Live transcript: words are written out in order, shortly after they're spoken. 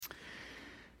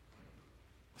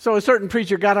So a certain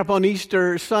preacher got up on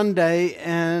Easter Sunday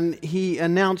and he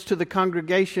announced to the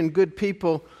congregation, good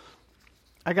people,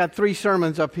 I got 3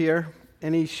 sermons up here,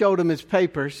 and he showed them his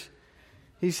papers.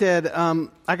 He said,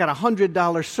 I got a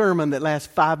 $100 sermon that lasts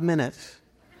 5 minutes.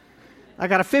 I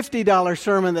got a $50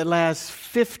 sermon that lasts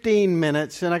 15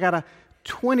 minutes, and I got a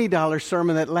 $20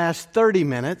 sermon that lasts 30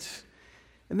 minutes.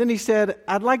 And then he said,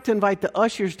 I'd like to invite the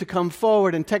ushers to come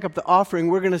forward and take up the offering.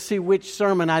 We're going to see which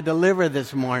sermon I deliver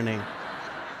this morning.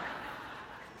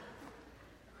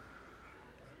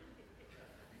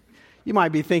 You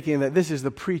might be thinking that this is the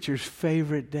preacher's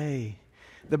favorite day.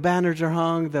 The banners are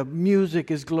hung, the music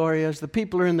is glorious, the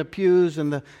people are in the pews,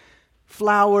 and the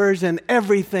flowers and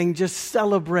everything just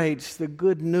celebrates the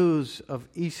good news of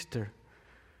Easter.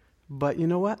 But you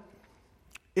know what?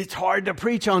 It's hard to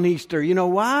preach on Easter. You know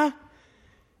why?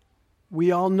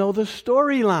 We all know the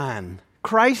storyline.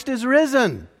 Christ is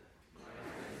risen.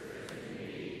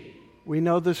 We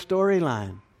know the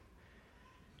storyline.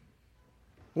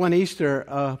 One Easter,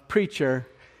 a preacher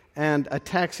and a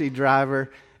taxi driver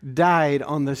died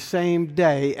on the same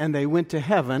day, and they went to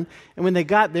heaven. And when they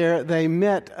got there, they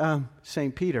met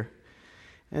St. Peter.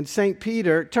 And St.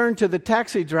 Peter turned to the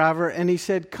taxi driver and he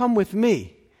said, "Come with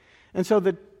me." And so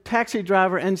the taxi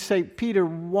driver and St. Peter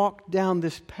walked down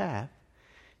this path.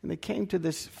 And they came to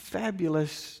this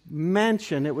fabulous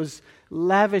mansion. It was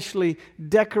lavishly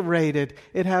decorated.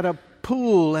 It had a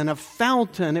pool and a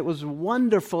fountain. It was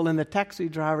wonderful. And the taxi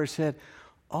driver said,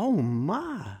 "Oh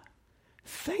my,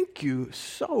 thank you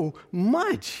so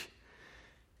much."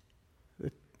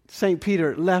 St.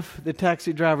 Peter left the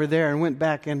taxi driver there and went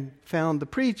back and found the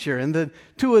preacher. And the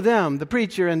two of them, the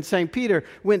preacher and St. Peter,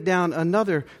 went down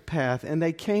another path. And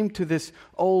they came to this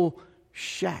old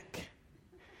shack.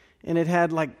 And it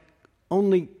had like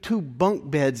only 2 bunk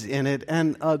beds in it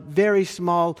and a very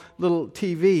small little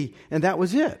TV. And that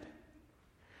was it.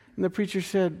 And the preacher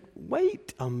said,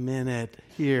 "Wait a minute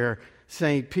here,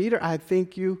 St. Peter. I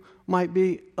think you might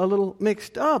be a little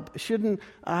mixed up. Shouldn't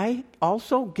I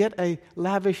also get a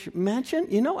lavish mansion?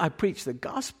 You know, I preach the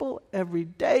gospel every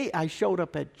day. I showed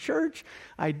up at church.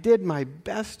 I did my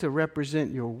best to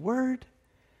represent your word."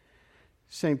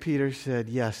 St. Peter said,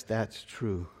 "Yes, that's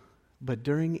true. But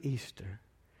during Easter,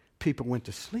 people went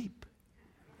to sleep.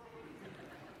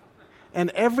 And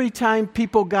every time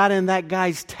people got in that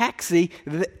guy's taxi,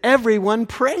 everyone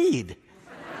prayed."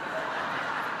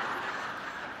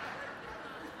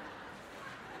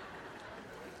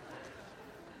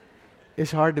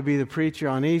 It's hard to be the preacher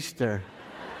on Easter.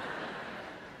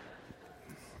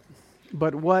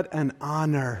 But what an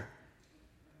honor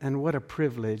and what a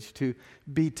privilege to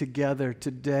be together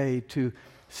today to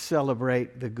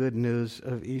celebrate the good news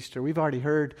of Easter. We've already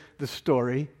heard the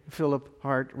story. Philip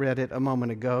Hart read it a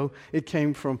moment ago. It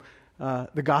came from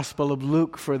the Gospel of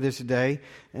Luke for this day.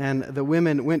 And the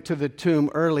women went to the tomb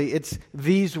early. It's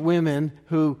these women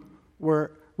who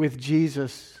were with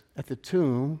Jesus at the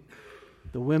tomb.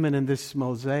 The women in this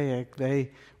mosaic,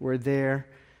 they were there.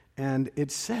 And it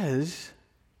says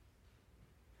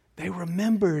they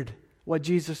remembered what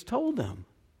Jesus told them.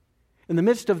 In the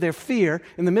midst of their fear,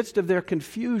 in the midst of their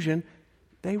confusion,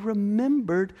 they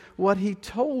remembered what he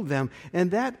told them.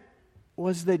 And that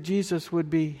was that Jesus would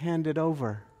be handed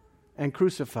over and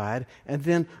crucified, and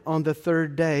then on the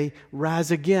 3rd day,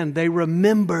 rise again. They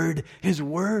remembered his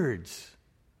words.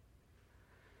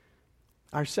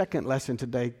 Our second lesson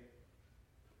today,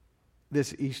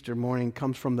 this Easter morning,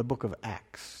 comes from the book of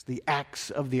Acts, the Acts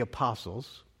of the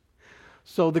Apostles.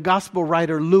 So the gospel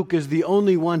writer Luke is the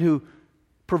only one who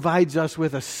provides us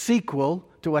with a sequel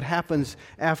to what happens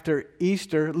after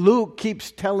Easter. Luke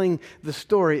keeps telling the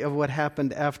story of what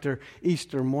happened after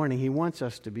Easter morning. He wants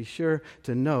us to be sure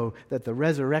to know that the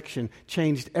resurrection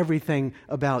changed everything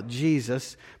about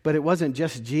Jesus. But it wasn't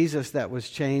just Jesus that was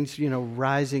changed,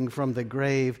 rising from the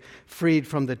grave, freed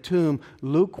from the tomb.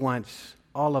 Luke wants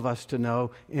all of us to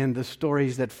know in the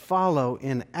stories that follow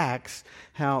in Acts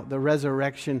how the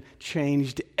resurrection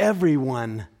changed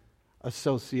everyone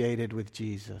associated with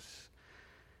Jesus.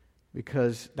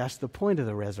 Because that's the point of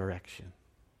the resurrection.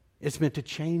 It's meant to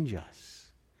change us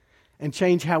and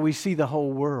change how we see the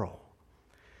whole world.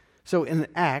 So in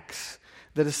Acts,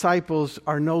 the disciples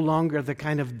are no longer the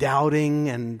kind of doubting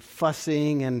and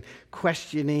fussing and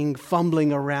questioning,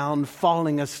 fumbling around,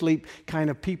 falling asleep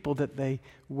kind of people that they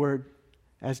were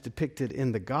as depicted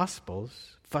in the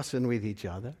Gospels, fussing with each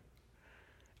other.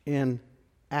 In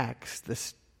Acts,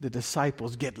 the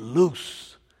disciples get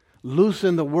loose loose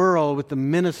in the world with the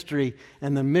ministry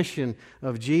and the mission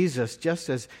of Jesus. Just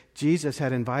as Jesus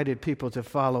had invited people to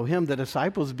follow him, the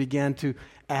disciples began to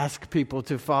ask people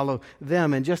to follow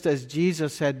them. And just as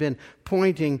Jesus had been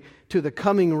pointing to the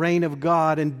coming reign of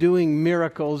God and doing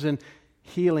miracles and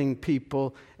healing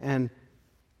people and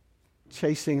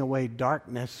chasing away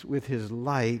darkness with his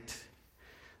light,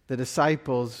 the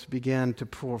disciples began to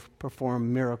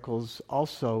perform miracles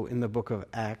also in the book of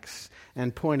Acts,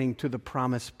 and pointing to the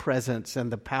promised presence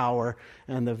and the power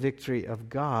and the victory of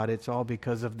God. It's all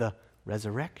because of the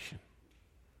resurrection.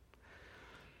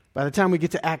 By the time we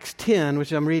get to Acts 10,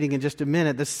 which I'm reading in just a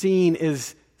minute, the scene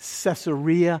is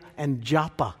Caesarea and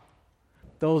Joppa.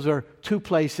 Those are two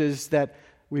places that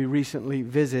we recently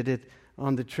visited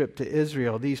on the trip to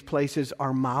Israel. These places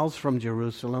are miles from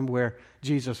Jerusalem, where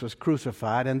Jesus was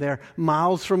crucified, and they're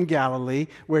miles from Galilee,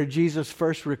 where Jesus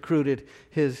first recruited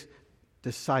his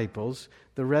disciples.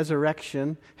 The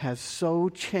resurrection has so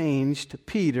changed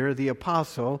Peter, the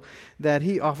apostle, that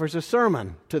he offers a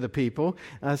sermon to the people,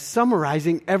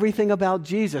 summarizing everything about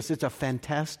Jesus. It's a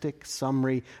fantastic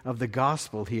summary of the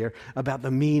gospel here about the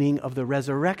meaning of the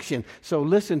resurrection. So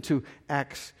listen to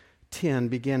Acts 10,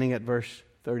 beginning at verse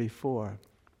 34.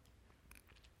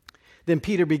 Then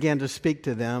Peter began to speak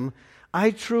to them.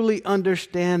 I truly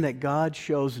understand that God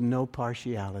shows no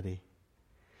partiality.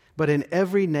 But in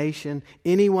every nation,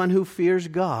 anyone who fears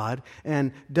God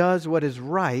and does what is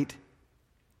right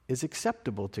is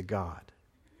acceptable to God.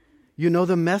 You know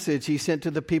the message he sent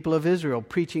to the people of Israel,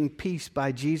 preaching peace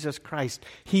by Jesus Christ.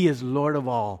 He is Lord of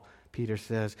all, Peter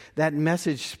says. That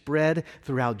message spread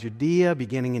throughout Judea,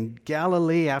 beginning in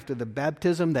Galilee after the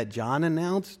baptism that John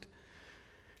announced.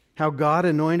 How God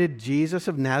anointed Jesus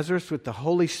of Nazareth with the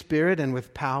Holy Spirit and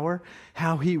with power.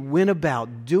 How he went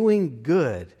about doing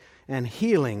good and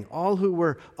healing all who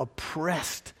were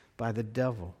oppressed by the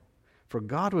devil, for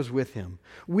God was with him.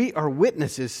 We are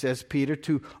witnesses, says Peter,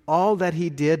 to all that he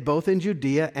did both in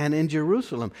Judea and in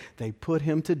Jerusalem. They put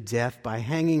him to death by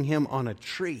hanging him on a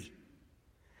tree.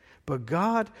 But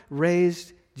God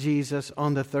raised Jesus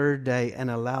on the third day and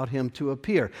allowed him to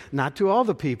appear, not to all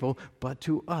the people, but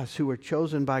to us who were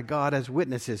chosen by God as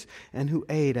witnesses and who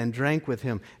ate and drank with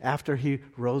him after he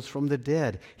rose from the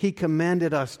dead. He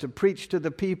commanded us to preach to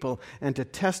the people and to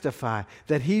testify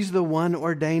that he's the one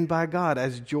ordained by God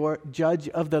as judge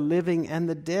of the living and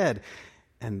the dead.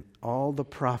 And all the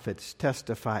prophets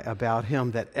testify about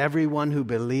him, that everyone who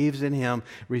believes in him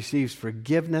receives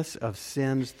forgiveness of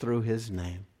sins through his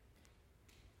name.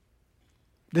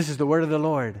 This is the word of the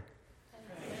Lord.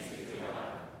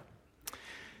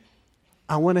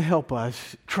 I want to help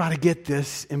us try to get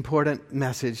this important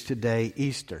message today,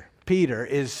 Easter. Peter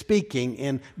is speaking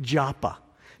in Joppa.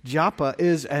 Joppa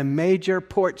is a major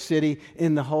port city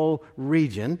in the whole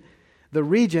region. The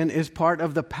region is part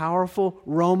of the powerful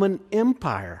Roman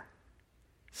Empire.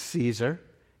 Caesar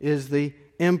is the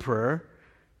emperor,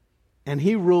 and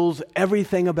he rules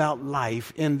everything about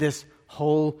life in this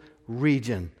whole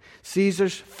region.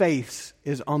 Caesar's face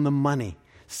is on the money.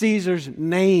 Caesar's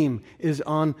name is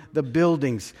on the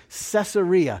buildings.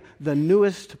 Caesarea, the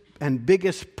newest and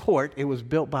biggest port, it was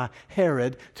built by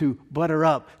Herod to butter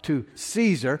up to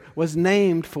Caesar, was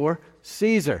named for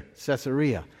Caesar,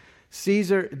 Caesarea.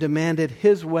 Caesar demanded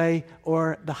his way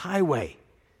or the highway.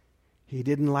 He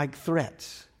didn't like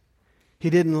threats. He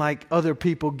didn't like other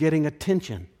people getting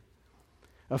attention.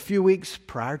 A few weeks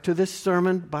prior to this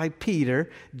sermon by Peter,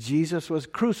 Jesus was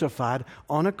crucified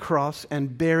on a cross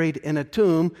and buried in a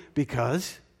tomb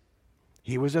because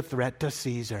he was a threat to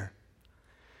Caesar.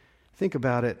 Think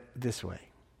about it this way.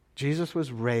 Jesus was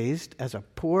raised as a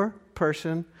poor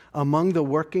person among the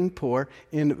working poor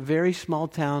in a very small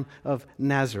town of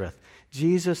Nazareth.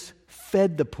 Jesus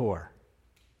fed the poor.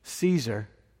 Caesar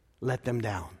let them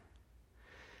down.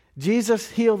 Jesus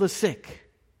healed the sick.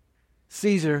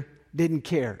 Caesar didn't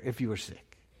care if you were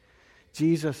sick.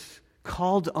 Jesus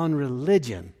called on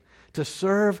religion to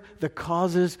serve the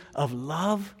causes of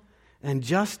love and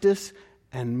justice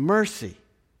and mercy.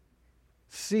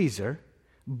 Caesar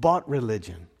bought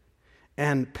religion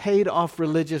and paid off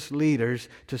religious leaders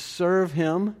to serve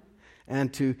him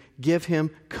and to give him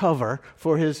cover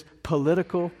for his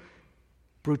political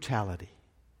brutality.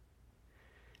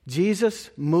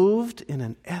 Jesus moved in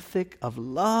an ethic of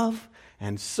love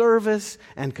and service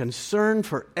and concern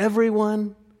for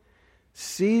everyone.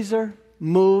 Caesar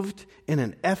moved in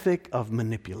an ethic of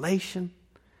manipulation,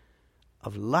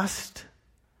 of lust,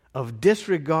 of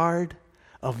disregard,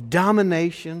 of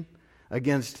domination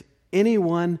against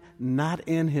anyone not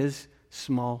in his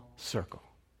small circle.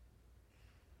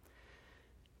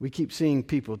 We keep seeing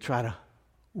people try to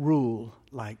rule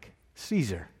like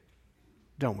Caesar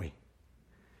don't we?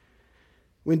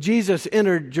 When Jesus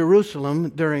entered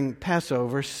Jerusalem during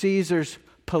Passover, Caesar's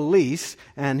police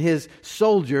and his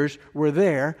soldiers were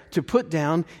there to put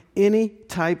down any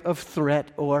type of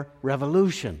threat or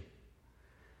revolution.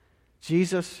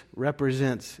 Jesus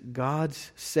represents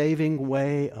God's saving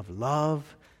way of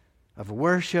love, of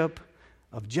worship,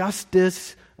 of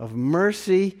justice, of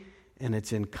mercy, and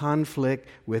it's in conflict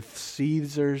with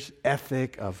Caesar's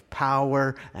ethic of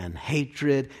power and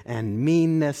hatred and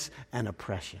meanness and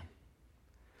oppression.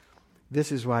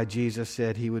 This is why Jesus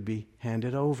said he would be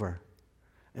handed over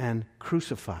and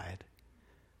crucified.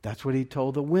 That's what he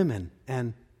told the women.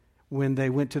 And when they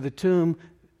went to the tomb,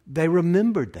 they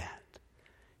remembered that.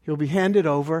 He'll be handed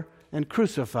over and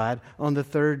crucified, on the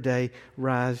third day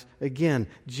rise again.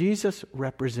 Jesus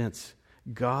represents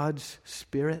God's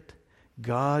Spirit,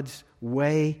 God's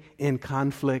way in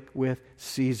conflict with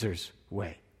Caesar's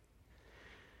way.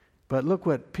 But look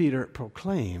what Peter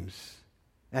proclaims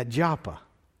at Joppa.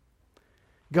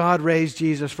 God raised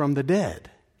Jesus from the dead.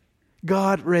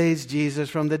 God raised Jesus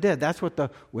from the dead. That's what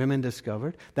the women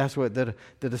discovered. That's what the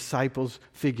disciples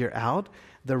figure out.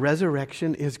 The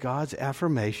resurrection is God's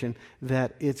affirmation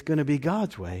that it's going to be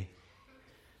God's way,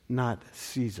 not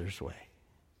Caesar's way.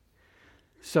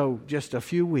 So just a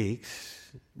few weeks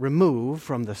removed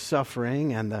from the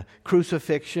suffering and the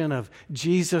crucifixion of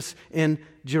Jesus in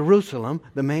Jerusalem,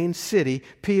 the main city,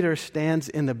 Peter stands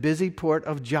in the busy port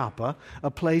of Joppa,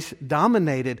 a place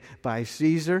dominated by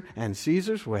Caesar and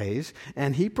Caesar's ways,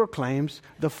 and he proclaims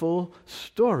the full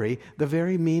story, the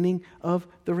very meaning of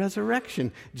the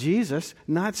resurrection. Jesus,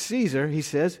 not Caesar, he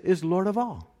says, is Lord of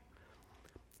all.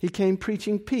 He came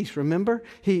preaching peace, remember?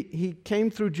 He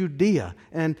came through Judea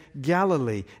and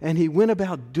Galilee, and he went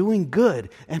about doing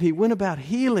good, and he went about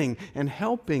healing and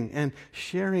helping and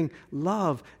sharing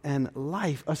love and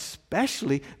life,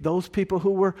 especially those people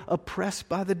who were oppressed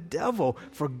by the devil,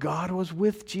 for God was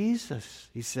with Jesus,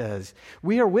 he says.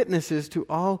 We are witnesses to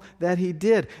all that he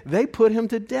did. They put him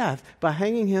to death by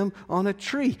hanging him on a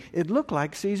tree. It looked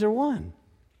like Caesar won.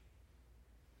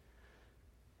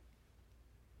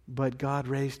 But God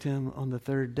raised him on the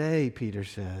third day, Peter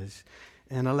says,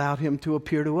 and allowed him to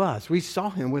appear to us. We saw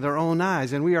him with our own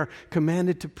eyes, and we are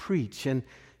commanded to preach and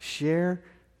share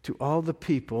to all the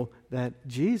people that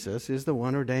Jesus is the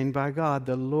one ordained by God,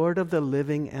 the Lord of the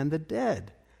living and the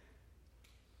dead.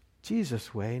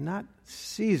 Jesus' way, not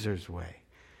Caesar's way.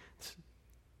 It's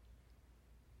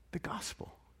the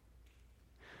gospel.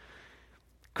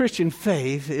 Christian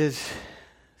faith is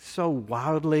so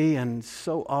wildly and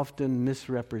so often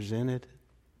misrepresented.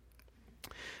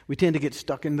 We tend to get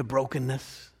stuck in the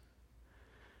brokenness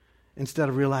instead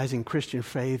of realizing Christian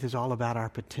faith is all about our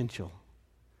potential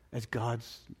as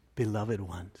God's beloved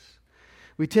ones.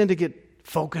 We tend to get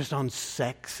focused on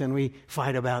sex and we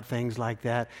fight about things like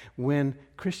that when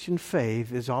Christian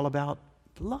faith is all about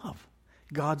love.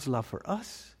 God's love for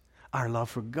us, our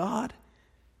love for God,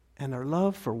 and our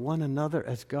love for one another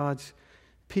as God's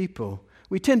people.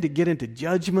 We tend to get into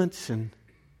judgments and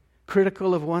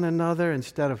critical of one another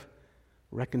instead of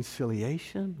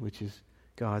reconciliation, which is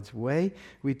God's way.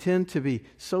 We tend to be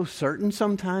so certain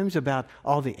sometimes about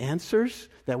all the answers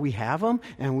that we have them,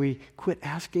 and we quit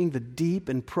asking the deep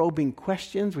and probing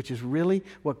questions, which is really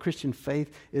what Christian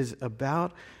faith is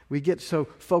about. We get so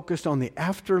focused on the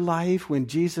afterlife when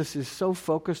Jesus is so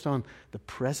focused on the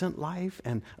present life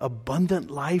and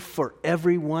abundant life for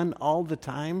everyone all the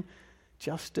time.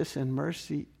 Justice and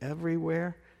mercy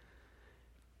everywhere.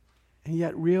 And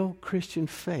yet real Christian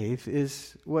faith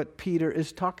is what Peter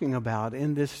is talking about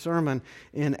in this sermon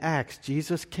in Acts.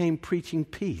 Jesus came preaching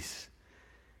peace.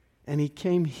 And he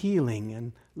came healing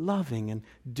and loving and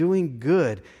doing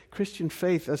good. Christian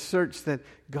faith asserts that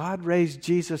God raised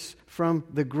Jesus from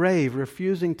the grave,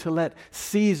 refusing to let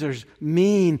Caesar's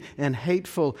mean and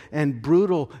hateful and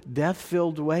brutal,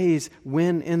 death-filled ways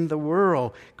win in the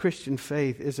world. Christian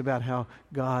faith is about how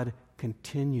God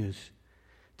continues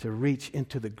to reach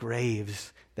into the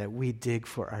graves that we dig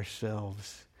for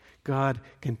ourselves. God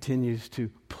continues to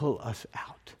pull us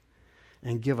out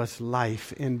and give us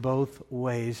life in both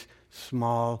ways,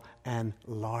 small and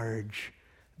large.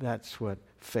 That's what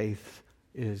faith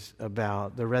is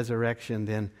about. The resurrection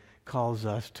then calls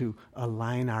us to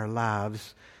align our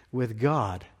lives with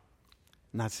God,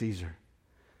 not Caesar,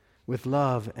 with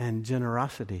love and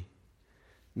generosity,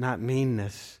 not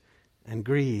meanness and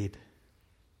greed.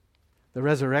 The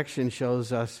resurrection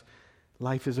shows us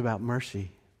life is about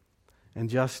mercy and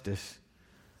justice,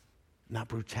 not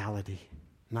brutality,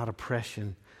 not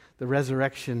oppression. The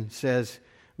resurrection says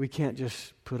we can't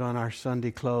just put on our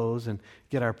Sunday clothes and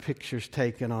get our pictures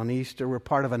taken on Easter. We're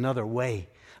part of another way,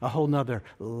 a whole nother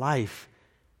life.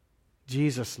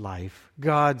 Jesus' life,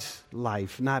 God's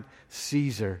life, not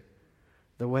Caesar.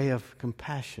 The way of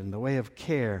compassion, the way of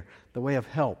care, the way of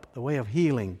help, the way of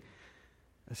healing,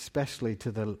 especially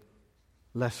to the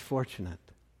less fortunate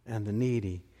and the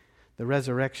needy. The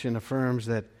resurrection affirms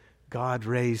that God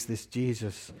raised this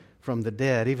Jesus from the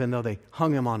dead, even though they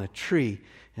hung him on a tree.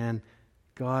 And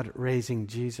God raising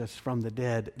Jesus from the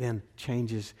dead then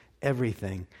changes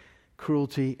everything.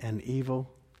 Cruelty and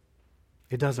evil,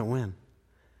 it doesn't win.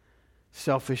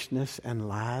 Selfishness and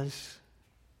lies,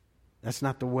 that's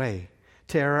not the way.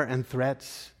 Terror and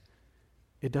threats,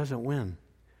 it doesn't win.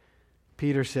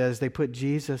 Peter says they put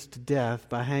Jesus to death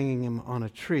by hanging him on a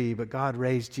tree, but God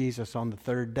raised Jesus on the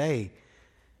third day,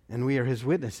 and we are his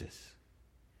witnesses.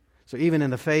 So even in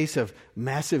the face of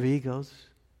massive egos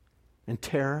and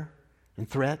terror and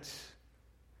threats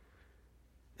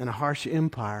and a harsh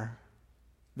empire,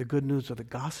 the good news of the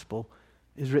gospel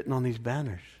is written on these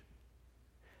banners.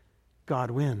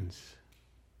 God wins.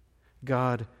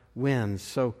 God wins.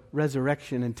 So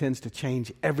resurrection intends to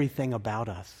change everything about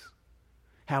us.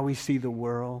 How we see the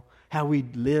world, how we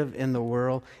live in the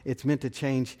world. It's meant to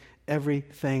change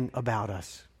everything about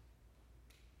us.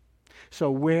 So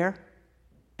where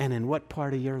and in what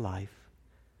part of your life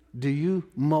do you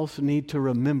most need to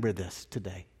remember this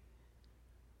today?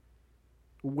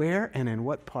 Where and in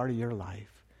what part of your life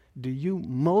do you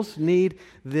most need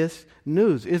this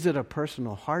news? Is it a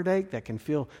personal heartache that can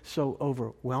feel so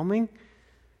overwhelming?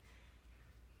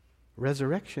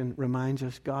 Resurrection reminds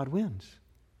us God wins.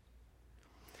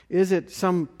 Is it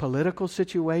some political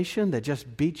situation that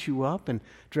just beats you up and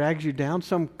drags you down?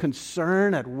 Some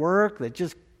concern at work that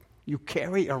just you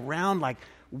carry around like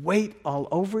weight all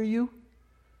over you?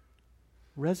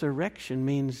 Resurrection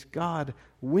means God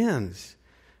wins.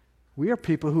 We are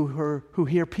people who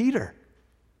hear Peter.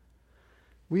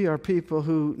 We are people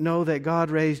who know that God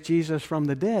raised Jesus from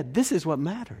the dead. This is what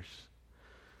matters.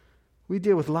 We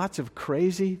deal with lots of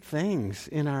crazy things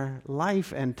in our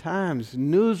life and times,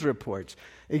 news reports,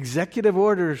 executive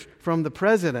orders from the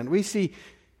president. We see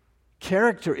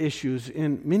character issues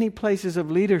in many places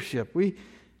of leadership. We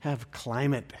have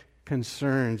climate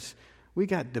concerns. We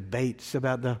got debates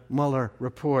about the Mueller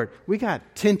report. We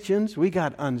got tensions. We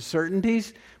got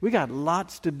uncertainties. We got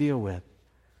lots to deal with.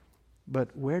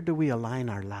 But where do we align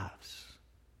our lives?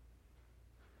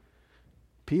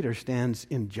 Peter stands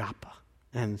in Joppa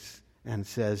and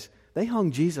says, they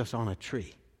hung Jesus on a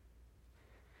tree.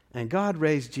 And God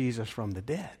raised Jesus from the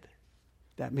dead.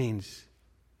 That means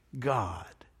God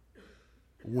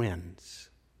wins.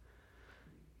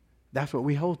 That's what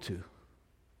we hold to.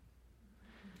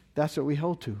 That's what we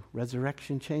hold to.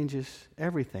 Resurrection changes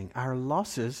everything. Our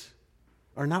losses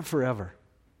are not forever.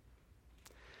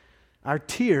 Our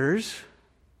tears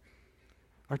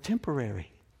are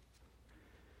temporary.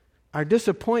 Our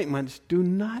disappointments do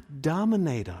not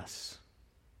dominate us.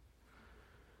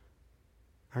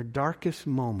 Our darkest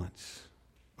moments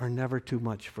are never too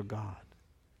much for God.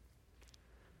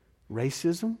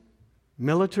 Racism,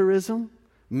 militarism,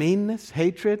 meanness,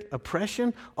 hatred,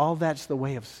 oppression, all that's the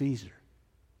way of Caesar.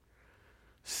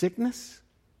 Sickness,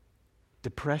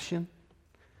 depression,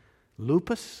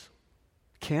 lupus,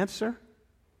 cancer,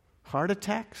 heart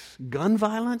attacks, gun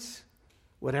violence,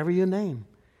 whatever you name,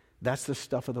 that's the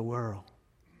stuff of the world.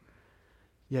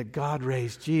 Yet God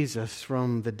raised Jesus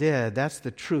from the dead. That's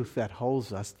the truth that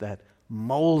holds us, that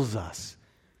molds us,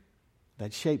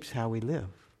 that shapes how we live.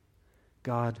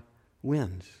 God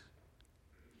wins.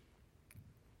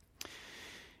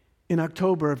 In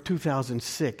October of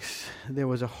 2006, there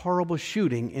was a horrible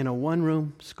shooting in a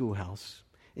one-room schoolhouse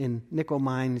in Nickel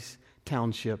Mines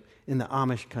Township in the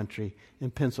Amish country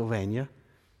in Pennsylvania.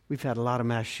 We've had a lot of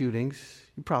mass shootings.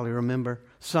 You probably remember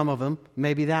some of them,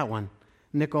 maybe that one,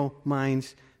 Nickel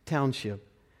Mines Township.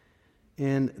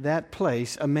 In that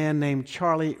place, a man named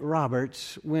Charlie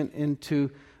Roberts went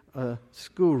into a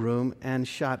schoolroom and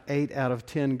shot 8 out of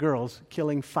 10 girls,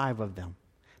 killing 5 of them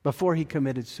before he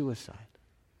committed suicide.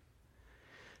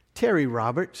 Terry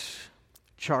Roberts,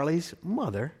 Charlie's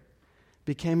mother,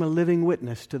 became a living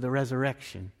witness to the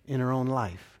resurrection in her own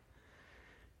life.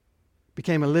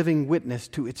 Became a living witness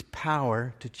to its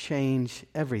power to change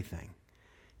everything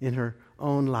in her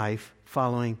own life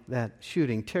following that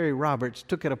shooting. Terry Roberts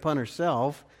took it upon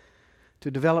herself to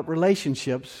develop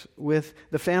relationships with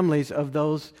the families of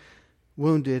those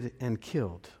wounded and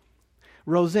killed.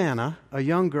 Rosanna, a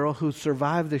young girl who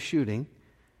survived the shooting,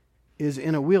 is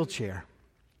in a wheelchair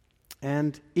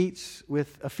and eats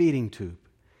with a feeding tube.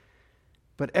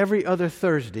 But every other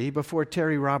Thursday, before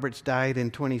Terry Roberts died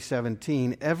in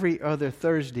 2017, every other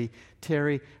Thursday,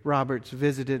 Terry Roberts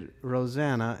visited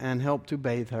Rosanna and helped to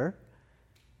bathe her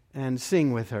and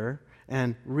sing with her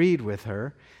and read with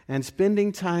her. And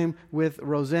spending time with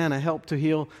Rosanna helped to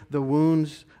heal the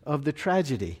wounds of the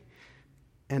tragedy.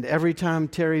 And every time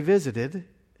Terry visited,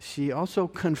 she also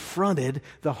confronted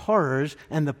the horrors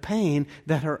and the pain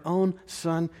that her own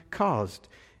son caused.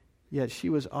 Yet she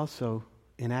was also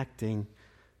enacting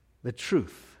the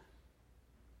truth,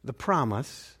 the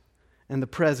promise, and the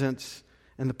presence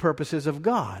and the purposes of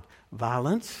God.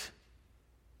 Violence,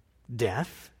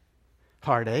 death,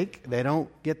 heartache, they don't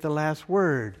get the last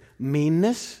word.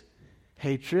 Meanness,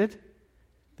 hatred,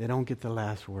 they don't get the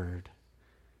last word.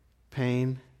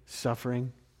 Pain,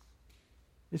 suffering,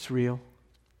 it's real,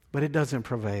 but it doesn't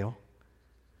prevail.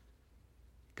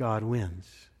 God wins.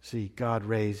 See, God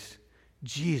raised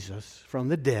Jesus from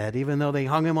the dead, even though they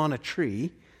hung him on a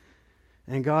tree.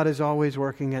 And God is always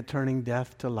working at turning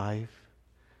death to life,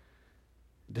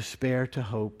 despair to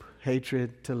hope,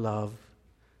 hatred to love,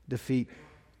 defeat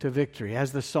to victory.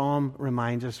 As the psalm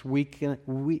reminds us,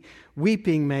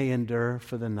 weeping may endure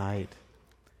for the night,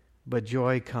 but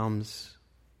joy comes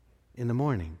in the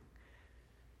morning.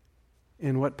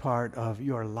 In what part of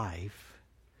your life,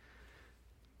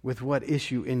 with what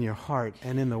issue in your heart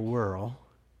and in the world,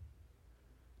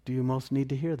 do you most need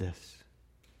to hear this?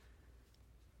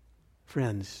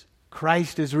 Friends,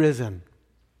 Christ is risen.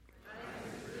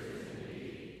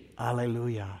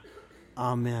 Hallelujah.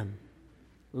 Amen.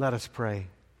 Let us pray.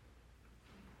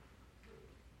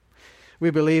 We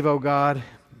believe, O God,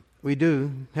 we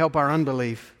do. Help our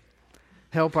unbelief.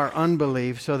 Help our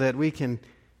unbelief so that we can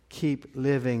keep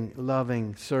living,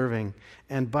 loving, serving,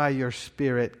 and by your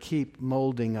Spirit keep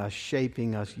molding us,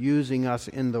 shaping us, using us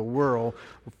in the world,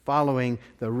 following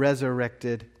the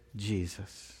resurrected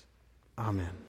Jesus. Amen.